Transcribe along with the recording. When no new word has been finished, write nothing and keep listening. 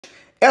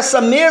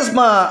Essa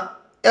mesma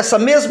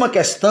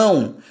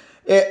questão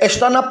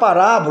está na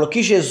parábola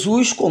que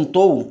Jesus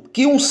contou,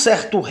 que um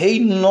certo rei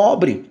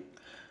nobre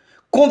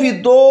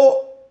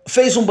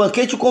fez um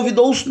banquete e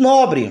convidou os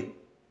nobres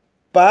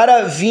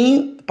para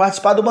vir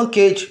participar do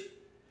banquete.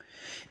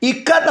 E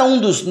cada um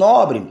dos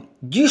nobres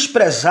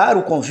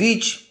desprezaram o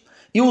convite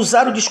e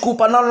usaram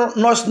desculpa: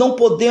 nós não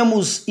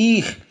podemos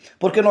ir,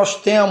 porque nós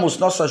temos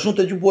nossa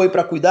junta de boi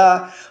para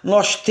cuidar,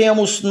 nós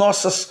temos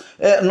nossas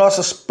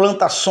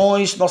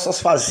plantações, nossas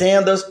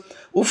fazendas.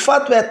 O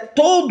fato é,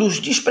 todos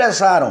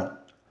desprezaram.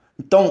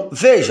 Então,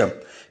 veja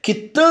que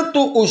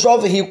tanto o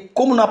jovem rico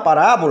como na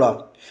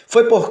parábola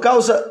foi por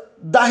causa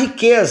da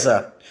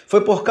riqueza,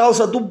 foi por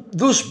causa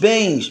dos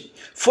bens,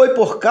 foi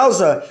por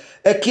causa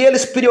que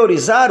eles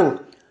priorizaram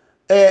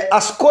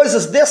as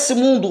coisas desse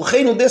mundo, o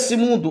reino desse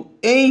mundo,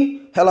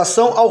 em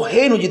relação ao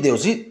reino de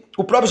Deus. E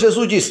o próprio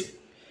Jesus disse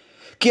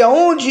que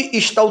aonde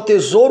está o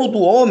tesouro do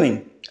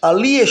homem,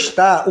 ali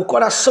está o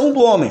coração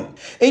do homem.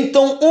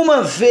 Então,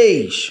 uma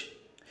vez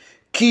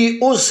que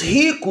os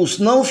ricos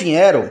não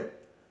vieram,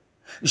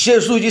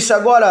 Jesus disse: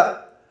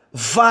 agora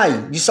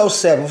vai, disse ao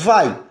servo,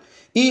 vai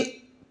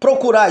e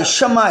procurai,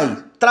 chamai,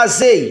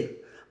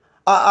 trazei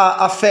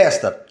a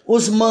festa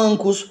os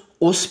mancos,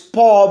 os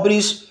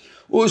pobres,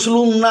 os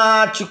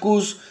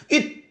lunáticos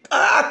e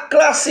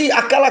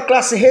aquela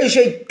classe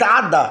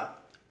rejeitada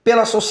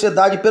pela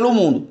sociedade e pelo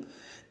mundo.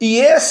 E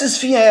esses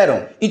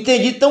vieram,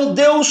 entende? Então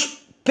Deus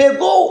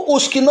pegou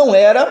os que não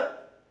eram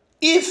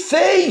e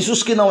fez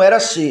os que não eram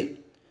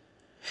ser.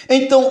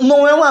 Então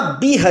não é uma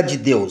birra de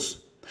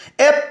Deus,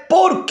 é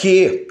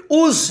porque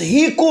os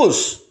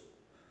ricos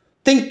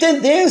têm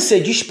tendência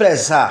a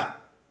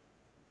desprezar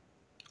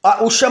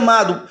o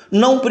chamado,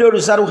 não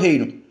priorizar o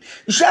reino.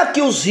 Já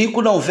que os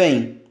ricos não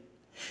vêm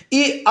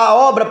e a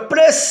obra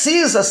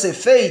precisa ser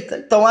feita,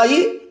 então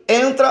aí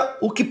entra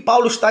o que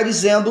Paulo está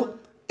dizendo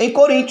em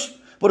Coríntios,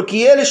 porque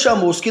ele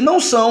chamou os que não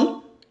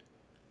são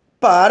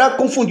para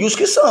confundir os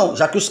que são,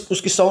 já que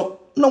os que são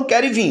não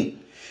querem vir.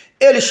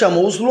 Ele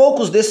chamou os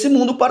loucos desse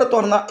mundo para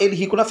tornar ele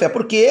rico na fé,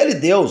 porque ele,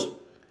 Deus,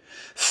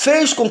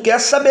 fez com que a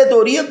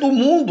sabedoria do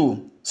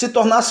mundo se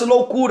tornasse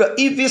loucura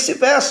e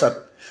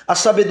vice-versa. A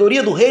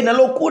sabedoria do reino é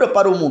loucura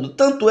para o mundo.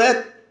 Tanto é,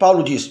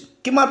 Paulo diz,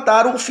 que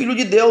mataram o Filho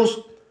de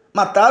Deus,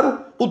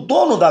 mataram o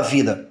dono da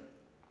vida.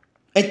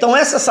 Então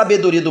essa é a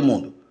sabedoria do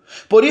mundo.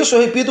 Por isso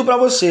eu repito para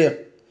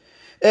você,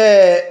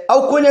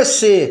 ao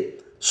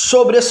conhecer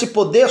sobre esse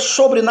poder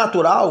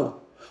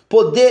sobrenatural,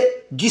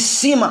 poder de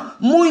cima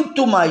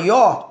muito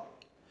maior,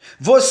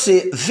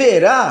 você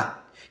verá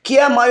que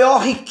é a maior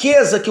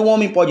riqueza que um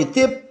homem pode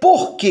ter.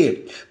 Por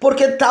quê?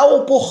 Porque dá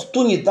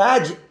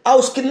oportunidade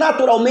aos que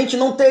naturalmente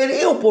não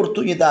teriam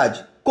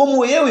oportunidade,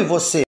 como eu e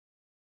você.